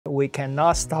we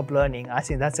cannot stop learning. I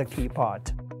think that's a key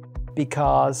part,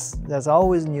 because there's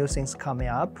always new things coming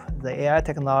up. The AI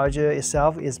technology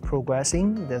itself is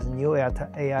progressing. There's new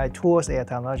AI tools, AI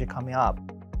technology coming up.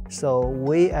 So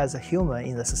we as a human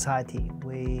in the society,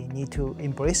 we need to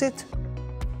embrace it.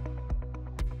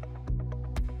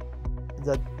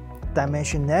 The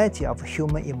dimensionality of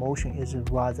human emotion is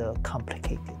rather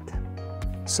complicated.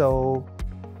 So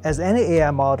as any AI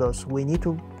models, we need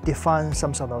to define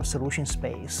some sort of solution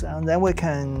space, and then we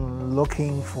can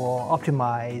looking for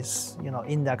optimize,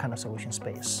 in that kind of solution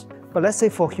space. But let's say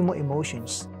for human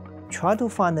emotions, try to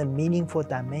find the meaningful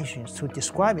dimensions to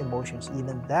describe emotions.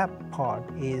 Even that part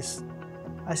is,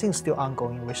 I think, still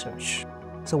ongoing research.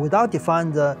 So without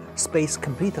defining the space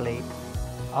completely,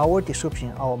 our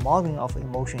description, our modeling of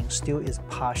emotion still is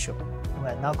partial.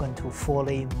 We're not going to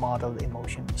fully model the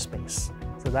emotion space.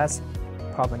 So that's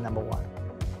problem number one.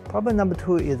 Problem number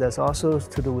two is there's also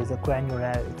to do with the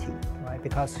granularity, right?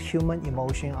 Because human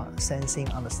emotion, sensing,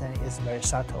 understanding is very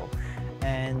subtle.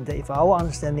 And if our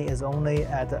understanding is only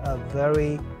at a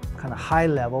very kind of high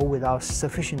level without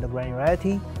sufficient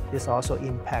granularity, this also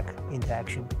impacts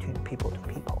interaction between people to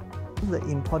people. The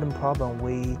important problem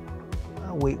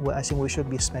I think we should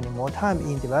be spending more time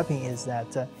in developing is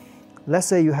that, let's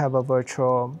say you have a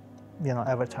virtual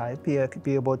avatar,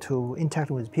 be able to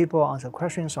interact with people, answer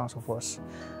questions, so on and so forth.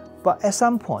 But at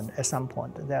some point,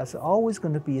 there's always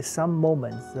going to be some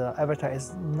moments the avatar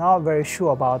is not very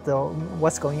sure about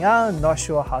what's going on, not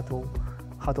sure how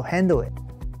to handle it.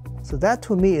 So that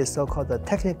to me is so-called the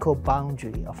technical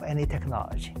boundary of any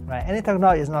technology, right? Any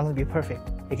technology is not going to be perfect.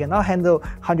 It cannot handle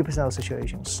 100% of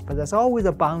situations, but there's always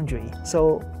a boundary.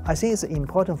 So I think it's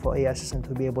important for AI system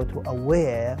to be able to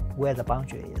aware where the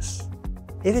boundary is.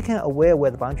 If you can aware where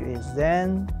the boundary is,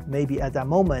 then maybe at that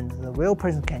moment, the real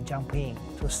person can jump in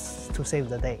to save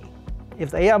the day. If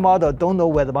the AI model don't know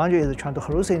where the boundary is, trying to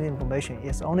hallucinate information,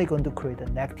 it's only going to create a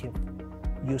negative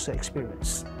user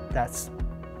experience. That's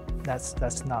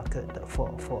not good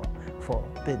for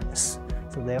business.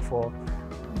 So therefore,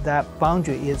 that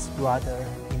boundary is rather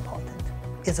important.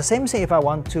 It's the same thing if I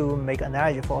want to make an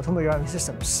analogy for automobile driving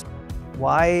systems.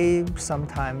 Why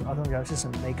sometimes automobile driving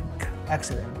systems make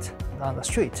accident on the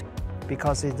street?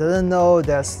 Because it doesn't know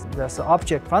there's an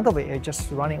object in front of it, it's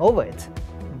just running over it.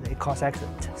 It causes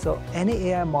accident. So any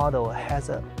AI model has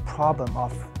a problem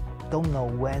of don't know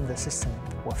when the system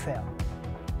will fail.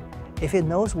 If it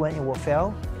knows when it will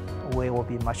fail, we will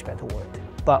be much better world.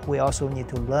 But we also need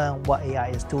to learn what AI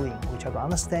is doing. We try to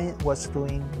understand what's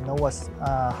doing, know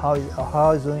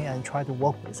how it's doing, and try to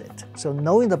work with it. So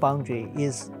knowing the boundary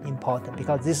is important,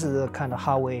 because this is kind of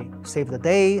how we save the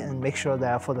day and make sure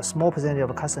that for the small percentage of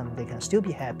the customers, they can still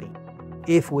be happy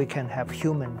if we can have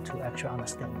human to actually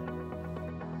understand it.